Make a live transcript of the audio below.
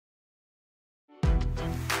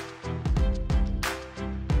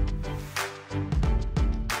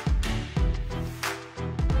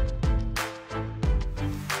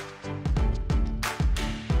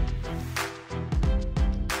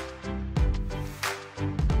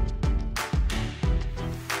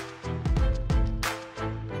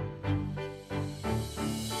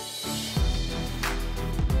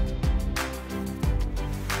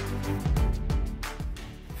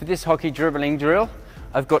this hockey dribbling drill,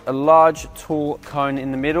 I've got a large tall cone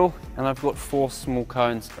in the middle and I've got 4 small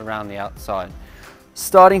cones around the outside.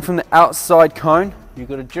 Starting from the outside cone, you've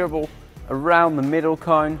got to dribble around the middle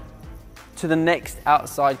cone to the next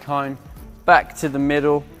outside cone, back to the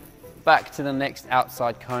middle, back to the next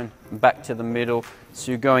outside cone, and back to the middle.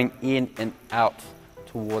 So you're going in and out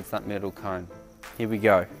towards that middle cone. Here we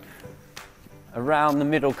go. Around the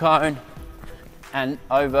middle cone and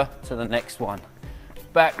over to the next one.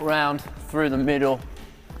 Back round through the middle.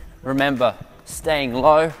 Remember, staying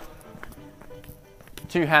low,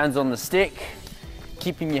 2 hands on the stick,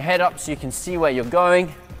 keeping your head up so you can see where you're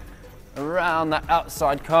going. Around that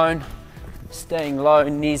outside cone, staying low,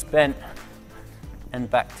 knees bent,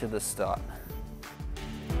 and back to the start.